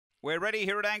We're ready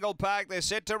here at Angle Park. They're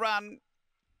set to run.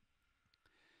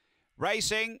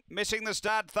 Racing, missing the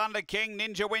start, Thunder King.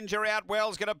 Ninja Winja out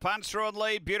well's going to punch through and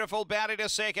lead. Beautiful Bounty to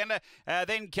second.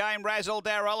 Then came Razzle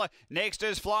Darrell. Next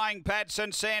is Flying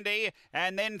Patson Sandy.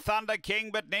 And then Thunder King,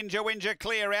 but Ninja Winja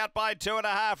clear out by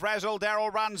 2.5. Razzle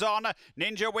Darrell runs on.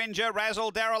 Ninja Winja,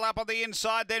 Razzle Darrell up on the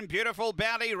inside. Then Beautiful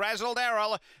Bounty. Razzle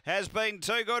Darrell has been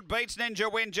too good. Beats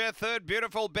Ninja Winja. Third,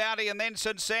 Beautiful Bounty. And then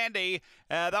St. Sandy.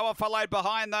 They were followed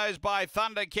behind those by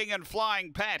Thunder King and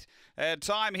Flying Pat.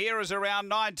 Time here is around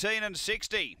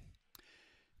 19:60.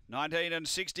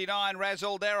 19:69,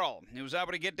 Razzle Darrell. He was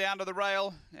able to get down to the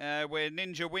rail where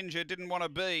Ninja Winja didn't want to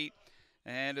be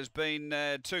and has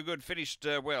been too good, finished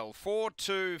well. 4,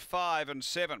 2, 5 and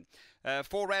 7.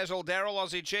 For Razzle Darrell,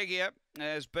 Aussie Chegia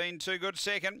has been too good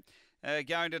second.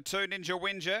 Going to 2, Ninja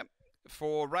Winja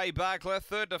for Ray Barkler.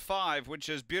 3rd to 5, which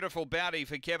is Beautiful Bounty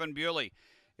for Kevin Bewley.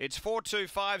 It's 4, 2,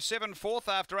 5, 7, 4th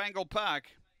after Angle Park,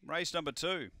 race number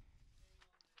 2.